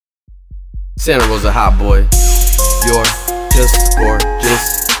Santa Rosa Hotboy, you're just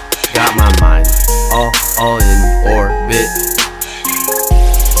gorgeous. Got my mind all in orbit.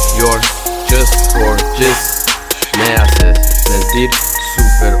 You're just gorgeous. Me haces sentir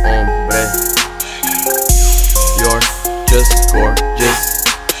super hombre. You're just gorgeous.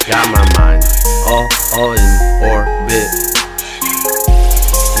 Got my mind all in orbit.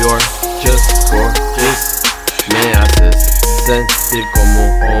 You're just gorgeous. Me haces sentir como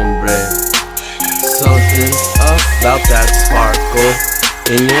hombre. Something about that sparkle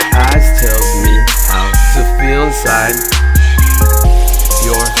in your eyes tells me how to feel inside.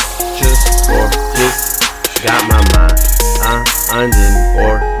 You're just gorgeous. Got my mind in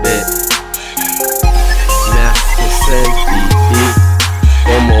orbit. Me haces sentir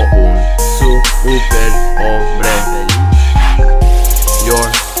como un super hombre.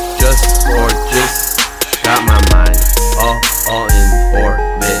 You're just gorgeous. Got my mind all in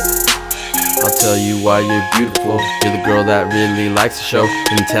orbit. I'll tell you why you're beautiful. You're the girl that really likes to show.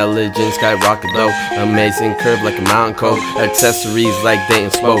 Intelligent, skyrocket though. Amazing curve like a mountain coat. Accessories like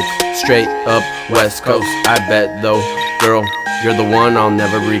Dayton Spoke. Straight up West Coast. I bet though, girl, you're the one I'll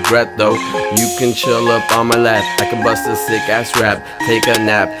never regret though. You can chill up on my lap. I can bust a sick ass rap. Take a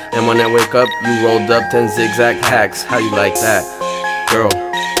nap. And when I wake up, you rolled up 10 zigzag hacks. How you like that? Girl,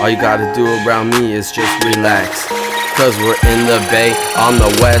 all you gotta do around me is just relax. Cause we're in the bay on the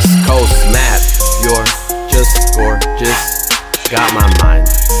West Coast map. You're just gorgeous. Got my mind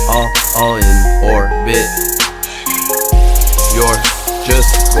all in orbit. You're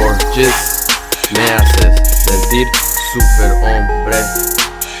just gorgeous. Me haces sentir super hombre.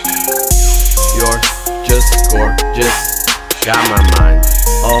 You're just gorgeous. Got my mind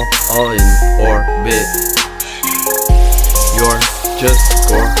all in orbit. You're just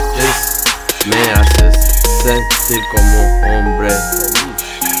gorgeous. Me haces sentir como hombre.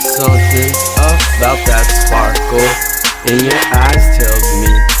 Something about that sparkle in your eyes tells me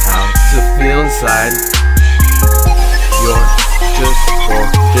how to feel inside.